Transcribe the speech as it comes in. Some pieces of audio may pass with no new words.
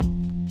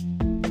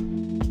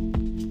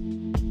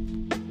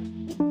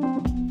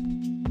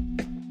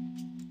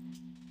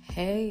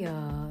Hey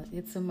y'all,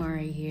 it's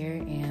Amari here,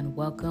 and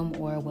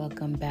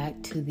welcome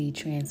back to the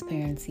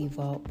Transparency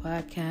Vault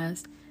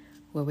podcast,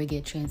 where we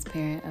get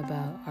transparent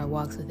about our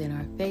walks within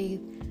our faith,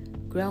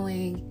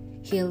 growing,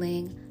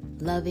 healing,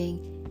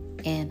 loving,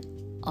 and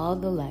all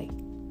the like.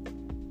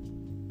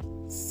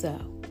 So,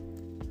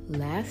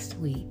 last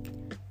week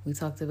we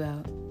talked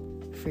about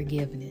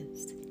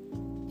forgiveness,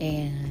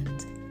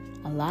 and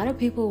a lot of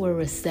people were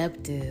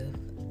receptive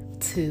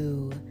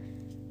to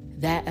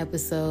that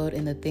episode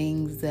and the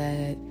things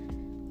that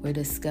were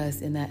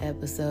discussed in that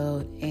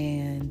episode,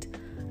 and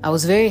I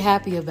was very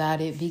happy about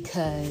it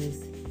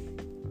because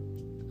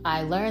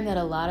I learned that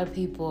a lot of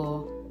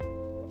people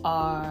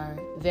are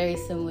very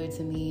similar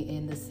to me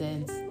in the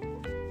sense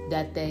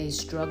that they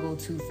struggle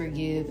to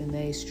forgive and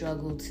they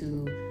struggle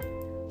to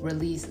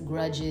release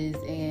grudges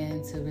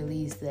and to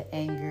release the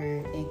anger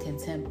and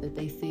contempt that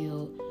they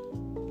feel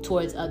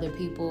towards other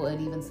people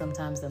and even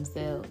sometimes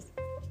themselves.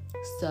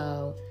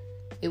 So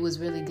it was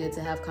really good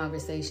to have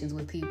conversations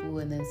with people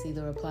and then see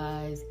the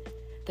replies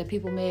that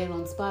people made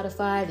on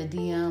Spotify, the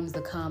DMs,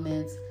 the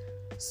comments,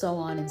 so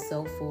on and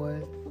so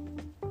forth.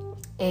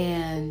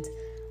 And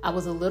I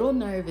was a little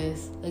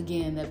nervous,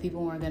 again, that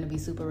people weren't going to be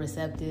super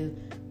receptive,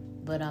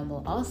 but I'm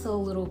also a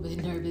little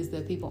bit nervous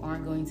that people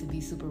aren't going to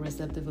be super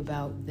receptive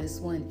about this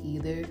one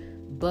either.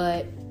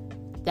 But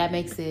that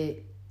makes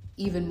it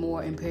even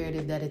more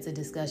imperative that it's a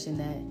discussion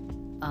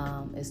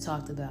that is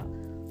talked about.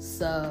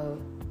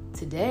 So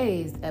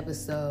today's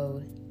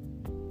episode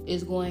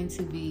is going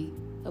to be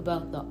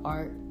about the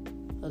art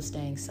of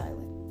staying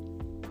silent.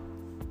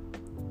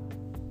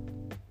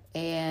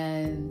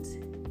 And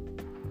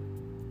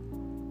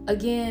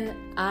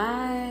again,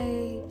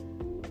 I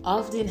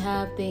often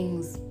have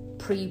things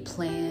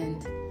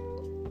pre-planned.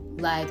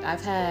 Like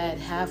I've had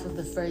half of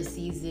the first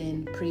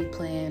season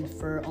pre-planned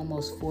for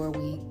almost 4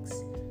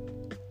 weeks.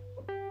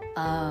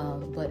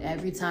 But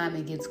every time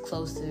it gets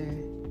closer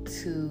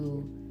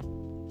to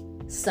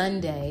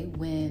Sunday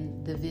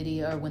when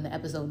the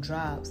episode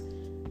drops,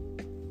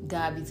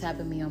 God be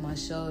tapping me on my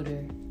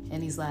shoulder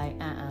and he's like,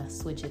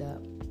 switch it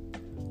up.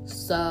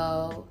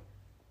 So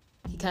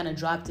he kind of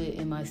dropped it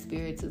in my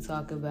spirit to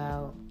talk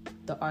about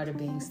the art of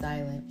being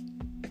silent.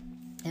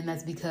 And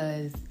that's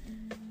because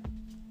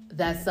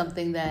that's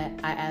something that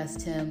I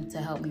asked him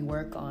to help me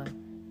work on,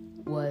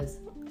 was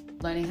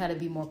learning how to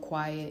be more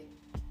quiet.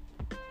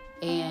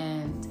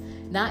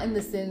 And not in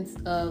the sense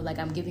of like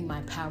I'm giving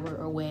my power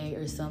away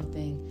or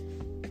something,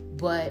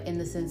 but in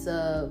the sense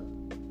of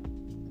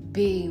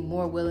being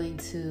more willing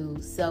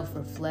to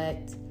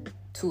self-reflect,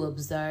 to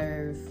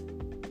observe,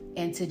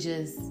 and to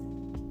just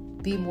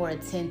be more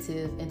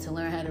attentive and to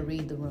learn how to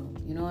read the room.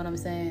 You know what I'm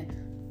saying?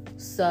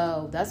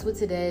 So that's what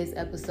today's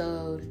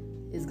episode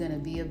is going to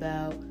be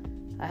about.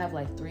 I have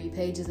like 3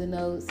 pages of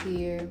notes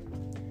here.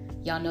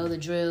 Y'all know the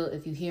drill.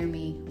 If you hear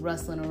me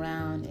rustling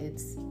around,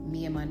 it's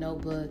me and my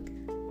notebook.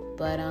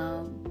 But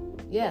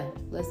yeah,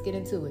 let's get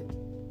into it.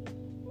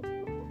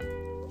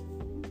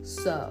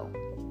 So,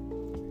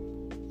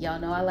 y'all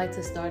know I like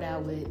to start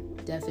out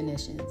with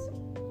definitions.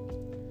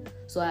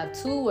 So I have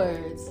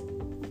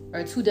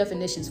 2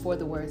 definitions for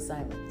the word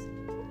silence.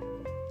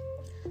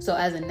 So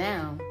as a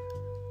noun,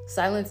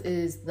 silence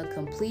is the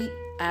complete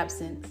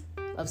absence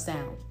of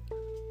sound.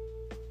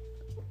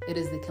 It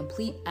is the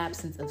complete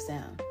absence of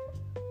sound.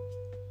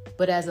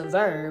 But as a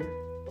verb,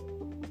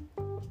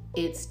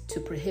 it's to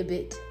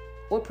prohibit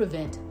or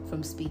prevent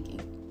from speaking.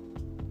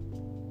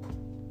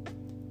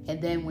 And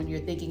then when you're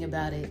thinking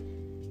about it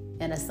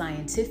in a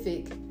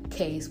scientific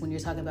case, when you're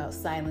talking about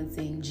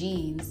silencing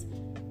genes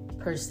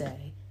per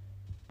se,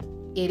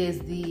 it is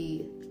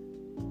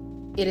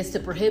to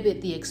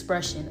prohibit the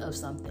expression of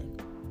something.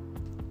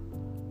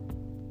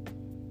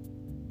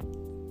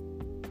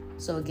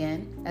 So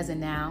again, as a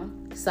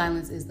noun,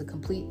 silence is the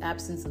complete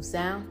absence of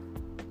sound.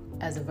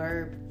 As a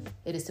verb,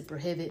 it is to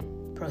prohibit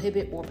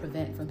or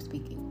prevent from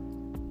speaking.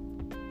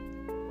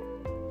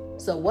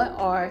 So what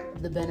are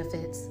the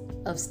benefits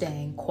of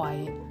staying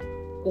quiet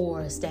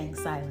or staying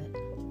silent?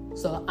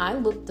 So I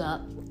looked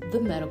up the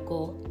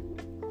medical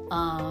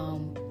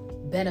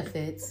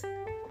benefits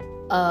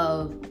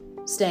of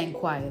staying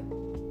quiet.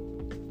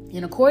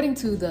 And according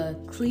to the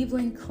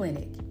Cleveland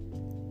Clinic,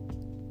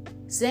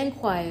 staying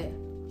quiet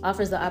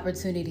offers the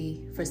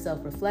opportunity for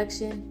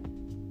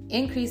self-reflection,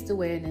 increased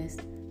awareness,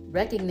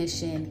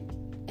 recognition,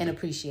 and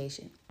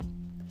appreciation.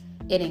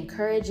 It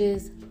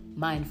encourages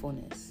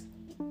mindfulness.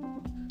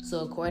 So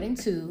according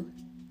to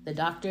the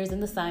doctors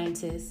and the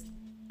scientists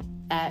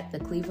at the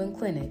Cleveland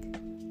Clinic,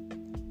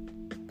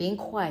 being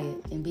quiet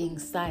and being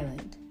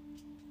silent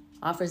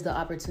offers the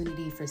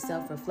opportunity for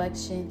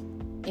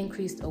self-reflection,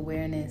 increased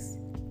awareness,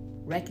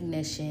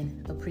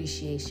 recognition,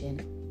 appreciation,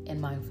 and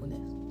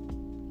mindfulness.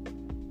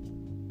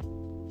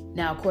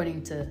 Now,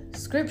 according to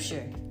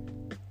scripture,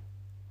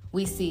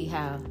 we see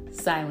how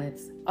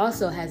silence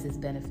also has its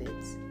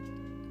benefits.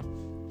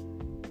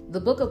 The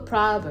book of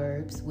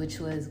Proverbs, which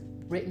was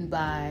written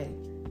by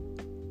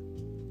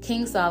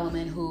King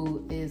Solomon,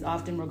 who is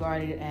often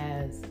regarded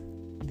as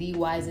the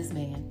wisest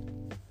man.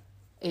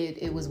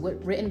 It was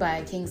written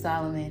by King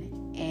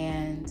Solomon,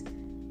 And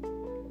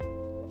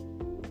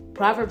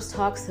Proverbs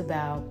talks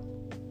about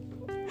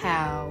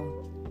how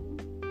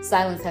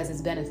silence has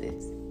its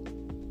benefits.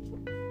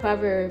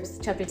 Proverbs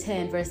chapter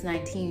 10, verse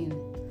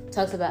 19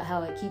 talks about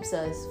how it keeps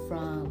us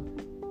from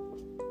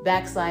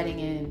backsliding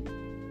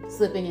and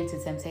slipping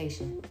into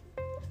temptation.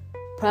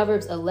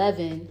 Proverbs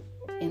 11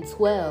 and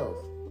 12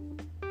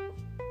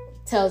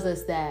 tells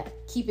us that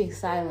keeping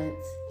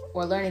silence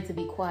or learning to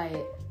be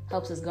quiet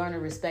helps us garner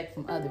respect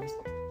from others.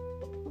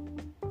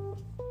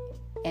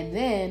 And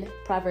then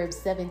Proverbs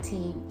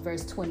 17,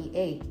 verse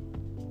 28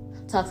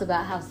 talks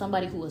about how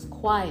somebody who is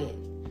quiet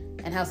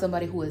and how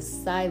somebody who is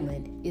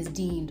silent is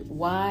deemed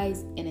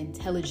wise and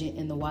intelligent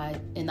in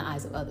the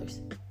eyes of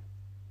others.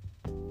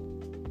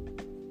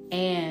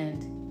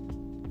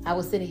 And I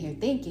was sitting here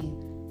thinking,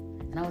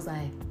 and I was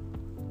like,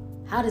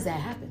 how does that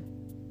happen?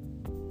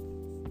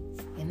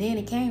 And then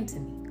it came to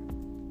me.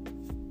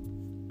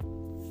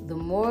 The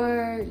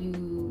more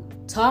you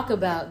talk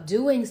about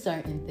doing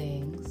certain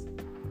things,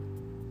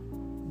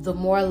 the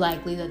more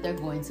likely that they're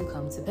going to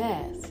come to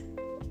pass.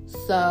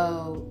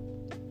 So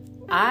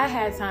I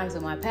had times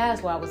in my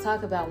past where I would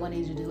talk about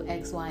wanting to do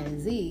X, Y, and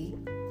Z,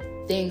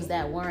 things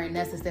that weren't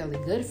necessarily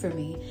good for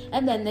me,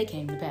 and then they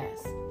came to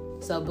pass.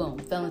 So boom,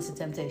 fell into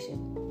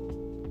temptation.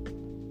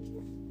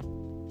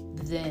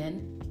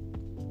 Then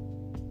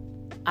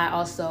I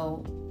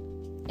also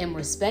am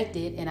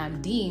respected and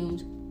I'm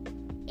deemed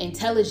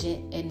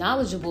intelligent and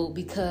knowledgeable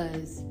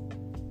because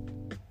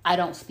I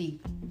don't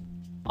speak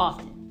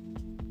often.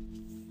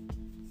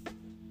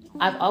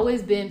 I've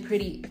always been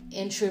pretty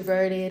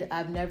introverted.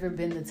 I've never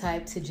been the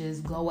type to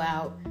just go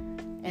out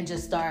and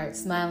just start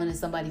smiling in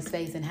somebody's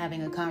face and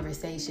having a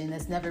conversation.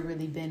 That's never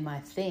really been my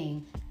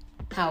thing.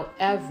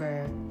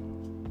 However,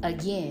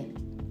 again,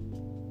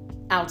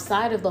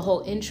 outside of the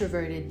whole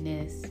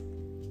introvertedness,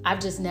 I've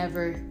just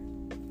never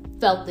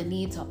felt the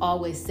need to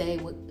always say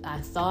what I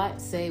thought,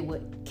 say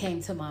what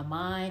came to my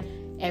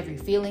mind, every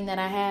feeling that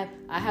I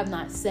have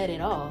not said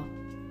it all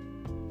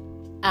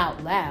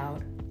out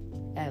loud,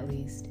 at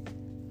least.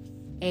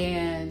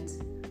 And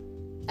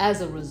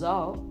as a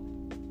result,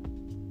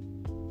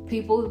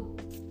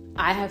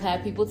 I have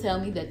had people tell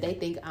me that they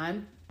think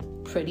I'm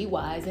pretty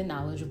wise and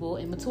knowledgeable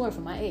and mature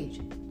for my age.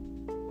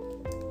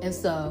 And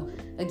so,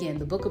 again,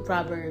 the book of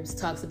Proverbs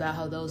talks about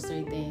how those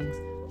three things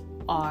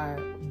are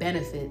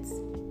benefits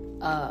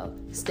of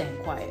staying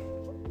quiet.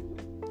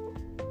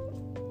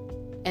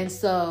 And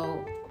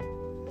so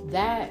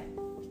that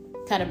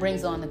kind of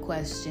brings on the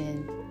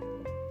question,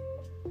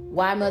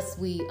 why must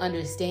we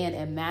understand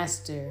and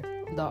master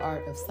the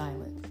art of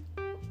silence?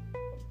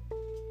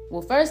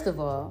 Well, first of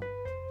all,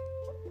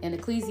 in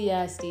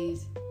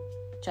Ecclesiastes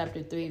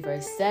chapter 3,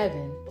 verse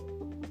 7,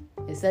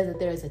 it says that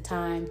there is a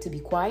time to be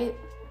quiet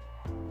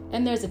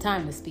and there's a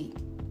time to speak.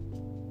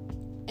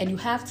 And you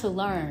have to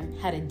learn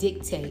how to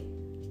dictate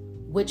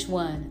which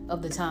one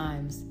of the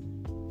times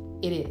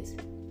it is.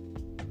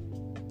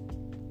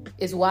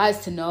 It's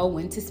wise to know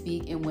when to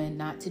speak and when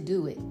not to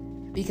do it,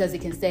 because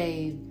it can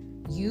save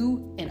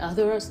you and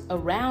others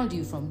around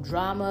you from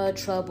drama,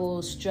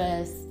 trouble,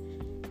 stress,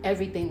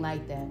 everything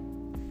like that.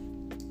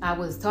 I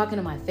was talking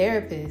to my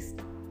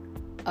therapist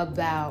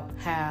about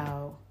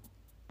how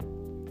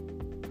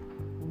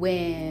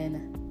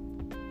when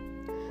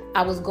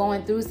I was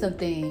going through some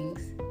things,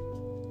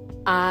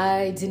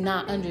 I did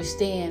not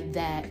understand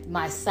that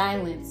my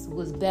silence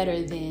was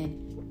better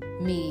than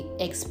me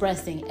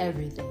expressing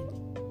everything.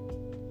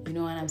 You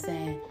know what I'm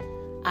saying?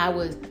 I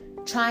was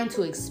trying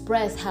to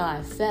express how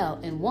I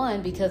felt. And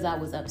one, because I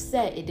was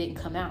upset, it didn't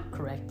come out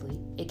correctly.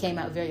 It came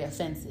out very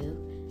offensive.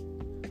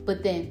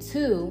 But then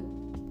two,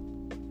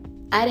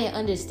 I didn't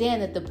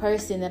understand that the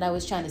person that I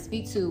was trying to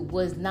speak to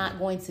was not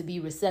going to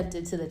be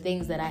receptive to the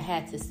things that I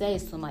had to say.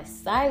 So my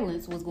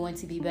silence was going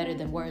to be better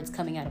than words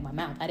coming out of my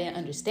mouth. I didn't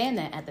understand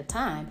that at the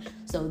time.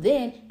 So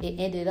then it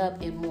ended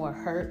up in more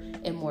hurt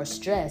and more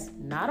stress,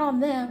 not on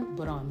them,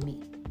 but on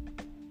me.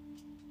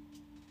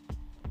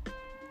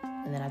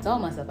 And then I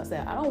told myself, I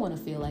said, I don't want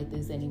to feel like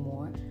this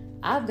anymore.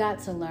 I've got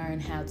to learn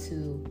how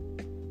to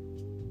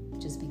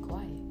just be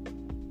quiet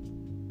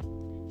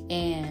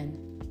and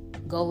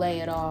go lay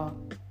it all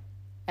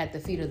at the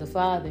feet of the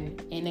Father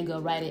and then go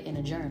write it in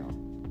a journal.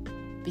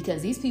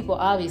 Because these people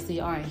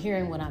obviously aren't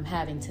hearing what I'm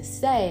having to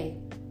say,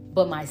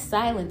 but my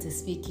silence is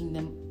speaking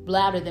them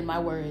louder than my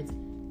words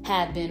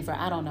have been for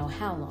I don't know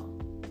how long.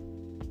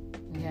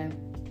 Okay?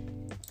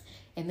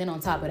 And then on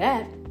top of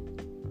that,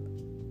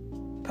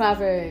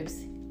 Proverbs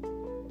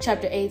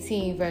chapter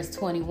 18, verse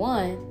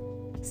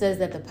 21 says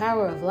that the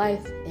power of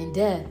life and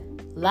death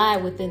lie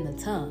within the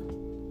tongue,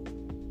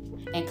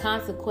 and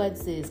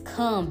consequences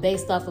come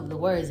based off of the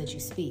words that you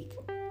speak.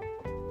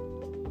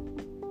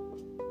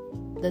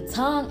 The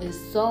tongue is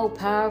so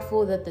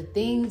powerful that the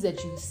things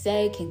that you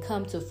say can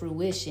come to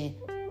fruition,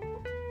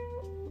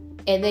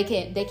 and they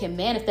can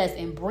manifest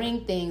and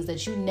bring things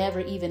that you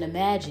never even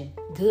imagined,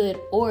 good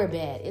or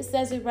bad. It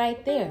says it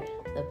right there.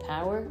 The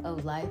power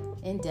of life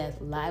and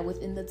death lie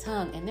within the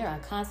tongue, and there are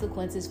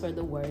consequences for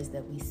the words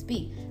that we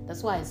speak.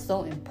 That's why it's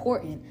so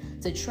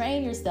important to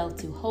train yourself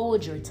to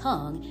hold your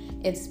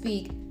tongue and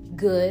speak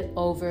good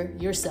over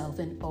yourself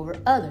and over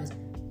others.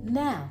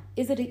 Now,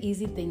 is it an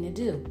easy thing to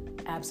do?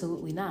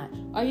 Absolutely not.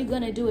 Are you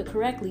going to do it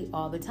correctly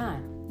all the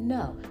time?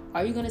 No.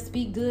 Are you going to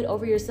speak good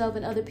over yourself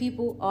and other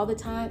people all the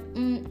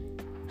time?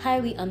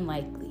 Highly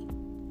unlikely.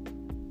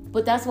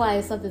 But that's why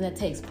it's something that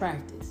takes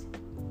practice.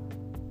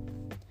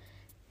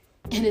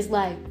 And it's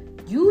like,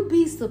 you'd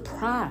be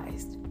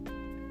surprised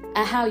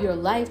at how your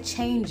life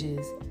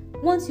changes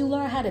once you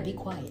learn how to be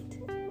quiet.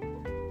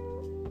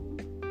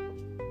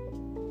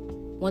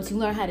 Once you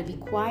learn how to be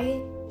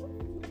quiet,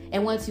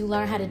 and once you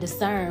learn how to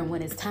discern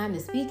when it's time to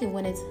speak and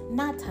when it's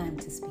not time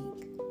to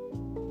speak,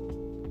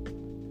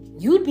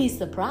 you'd be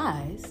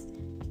surprised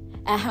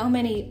at how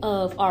many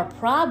of our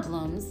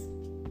problems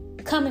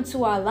come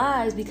into our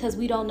lives because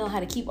we don't know how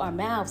to keep our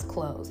mouths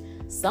closed.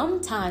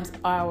 Sometimes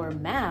our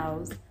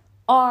mouths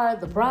are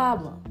the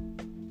problem.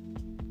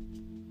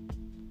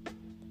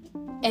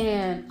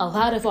 And a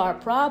lot of our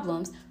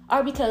problems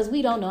are because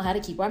we don't know how to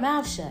keep our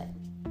mouths shut.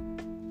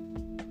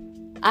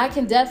 I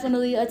can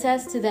definitely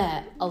attest to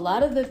that. A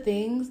lot of the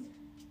things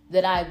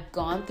that I've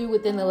gone through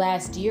within the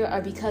last year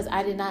are because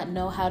I did not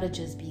know how to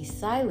just be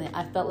silent.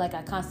 I felt like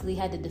I constantly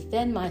had to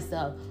defend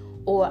myself,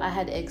 or I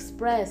had to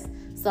express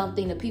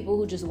something to people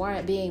who just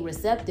weren't being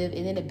receptive,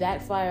 and then it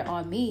backfired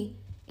on me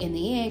in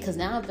the end because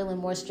now I'm feeling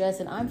more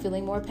stress and I'm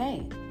feeling more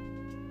pain.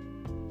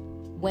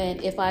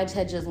 When if I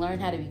had just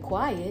learned how to be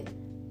quiet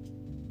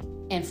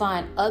and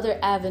find other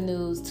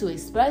avenues to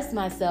express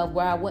myself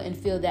where I wouldn't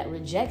feel that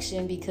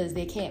rejection because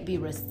they can't be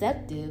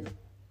receptive,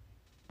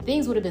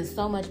 things would have been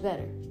so much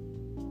better.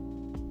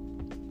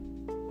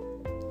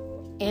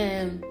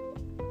 And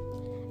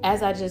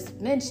as I just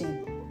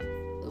mentioned,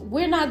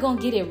 we're not going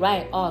to get it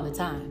right all the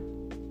time.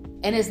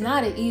 And it's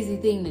not an easy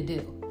thing to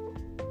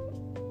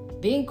do.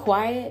 Being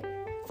quiet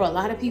for a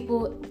lot of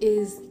people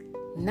is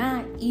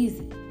not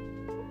easy.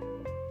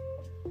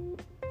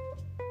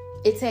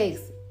 It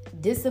takes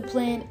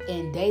discipline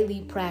and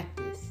daily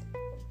practice.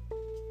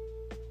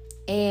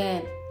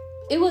 And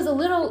it was a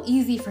little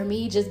easy for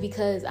me just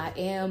because I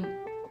am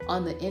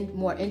on the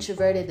more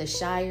introverted, the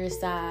shyer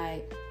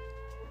side.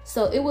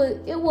 So it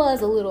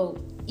was a little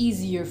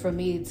easier for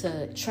me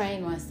to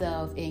train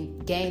myself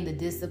and gain the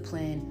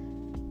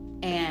discipline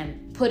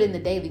and put in the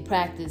daily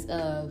practice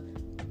of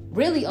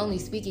really only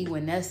speaking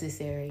when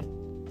necessary.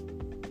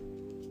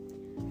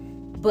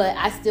 But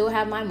I still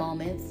have my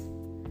moments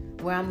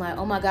where I'm like,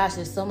 oh my gosh,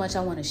 there's so much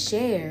I want to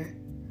share,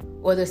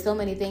 or there's so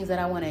many things that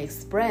I want to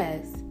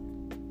express,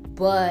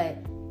 but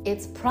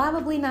it's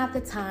probably not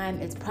the time,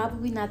 it's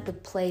probably not the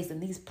place,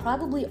 and these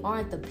probably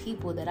aren't the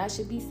people that I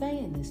should be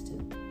saying this to.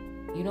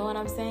 You know what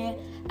I'm saying?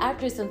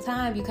 After some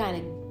time, you kind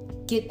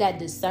of get that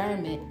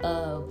discernment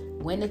of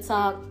when to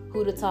talk,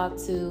 who to talk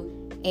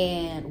to,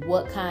 and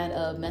what kind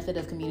of method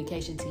of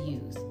communication to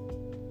use.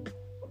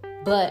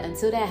 But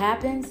until that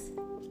happens,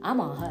 I'm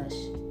on hush.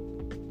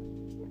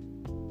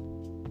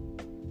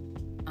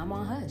 I'm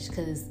on hush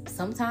because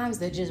sometimes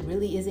there just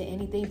really isn't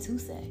anything to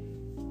say.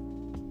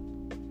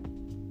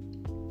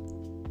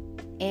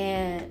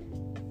 And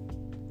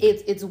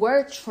it's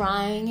worth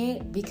trying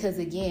it because,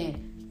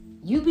 again,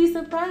 you'd be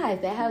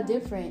surprised at how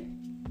different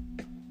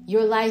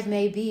your life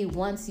may be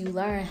once you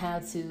learn how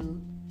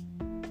to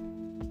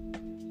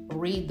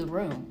read the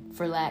room,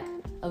 for lack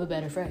of a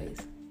better phrase.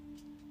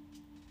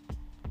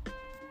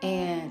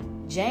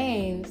 And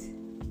James,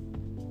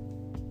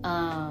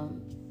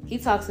 he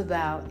talks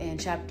about in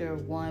chapter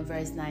 1,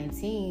 verse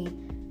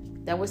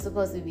 19, that we're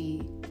supposed to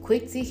be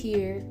quick to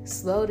hear,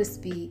 slow to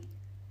speak,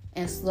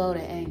 and slow to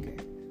anger.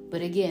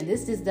 But again,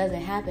 this just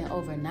doesn't happen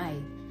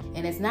overnight.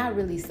 And it's not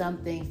really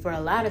something for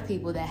a lot of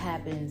people that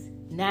happens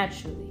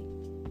naturally.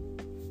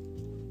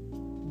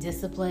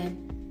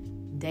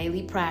 Discipline,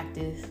 daily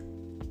practice,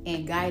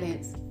 and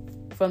guidance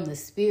from the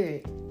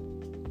Spirit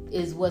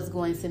is what's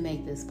going to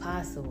make this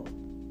possible.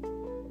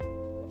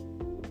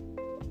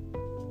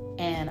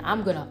 And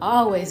I'm going to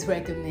always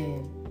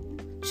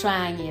recommend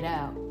trying it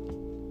out,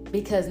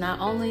 because not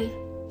only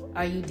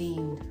are you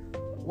deemed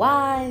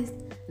wise,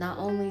 not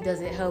only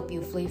does it help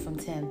you flee from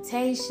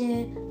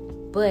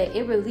temptation, but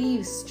it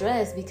relieves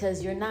stress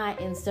because you're not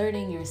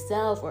inserting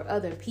yourself or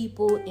other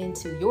people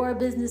into your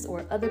business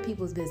or other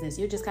people's business.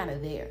 You're just kind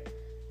of there.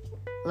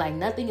 Like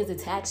nothing is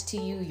attached to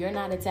you. You're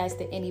not attached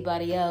to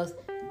anybody else.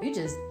 You're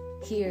just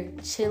here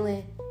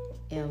chilling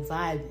and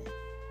vibing.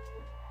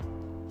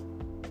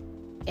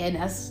 And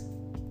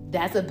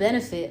that's a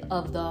benefit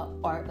of the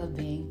art of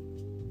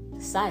being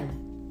silent.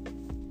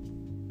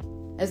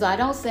 And so I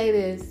don't say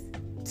this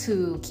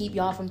to keep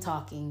y'all from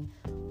talking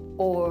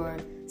or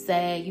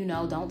say,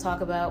 don't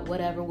talk about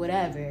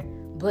whatever,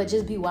 but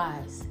just be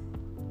wise.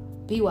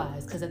 Be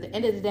wise, because at the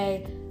end of the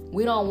day,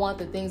 we don't want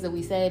the things that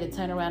we say to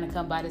turn around and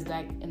come bite us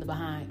back in the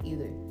behind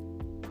either.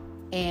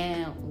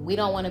 And we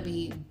don't want to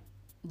be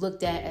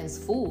looked at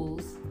as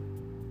fools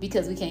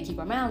because we can't keep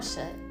our mouths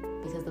shut,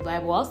 because the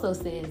Bible also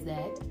says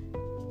that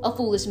a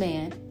foolish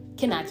man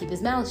cannot keep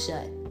his mouth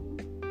shut.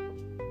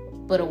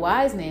 But a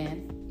wise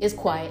man is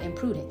quiet and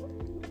prudent.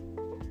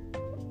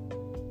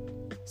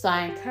 So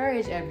I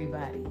encourage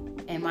everybody,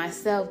 and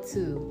myself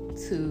too,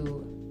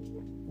 to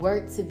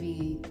work to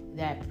be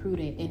that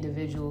prudent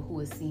individual who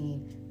is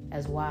seen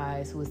as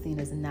wise, who is seen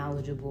as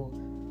knowledgeable,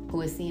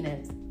 who is seen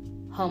as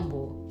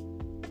humble,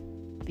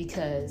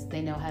 because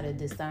they know how to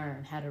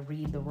discern, how to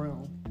read the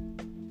room.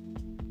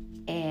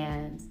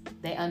 And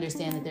they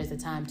understand that there's a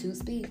time to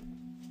speak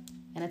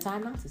and a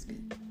time not to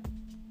speak.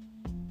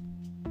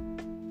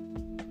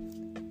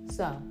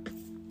 So,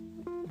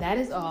 that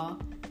is all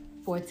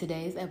for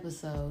today's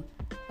episode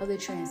of the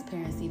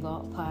Transparency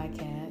Vault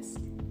podcast.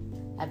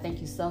 I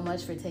thank you so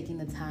much for taking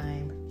the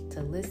time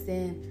to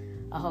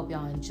listen. I hope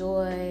y'all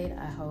enjoyed.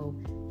 I hope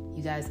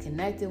you guys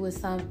connected with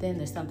something.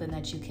 There's something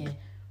that you can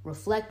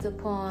reflect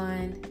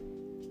upon.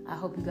 I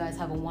hope you guys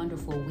have a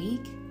wonderful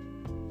week,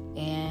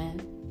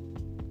 and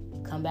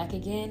come back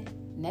again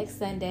next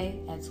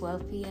Sunday at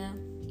 12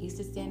 p.m.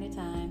 Eastern Standard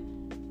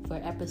Time for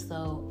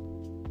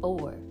episode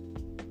 4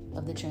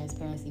 of the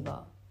Transparency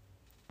Vault.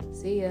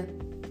 See ya.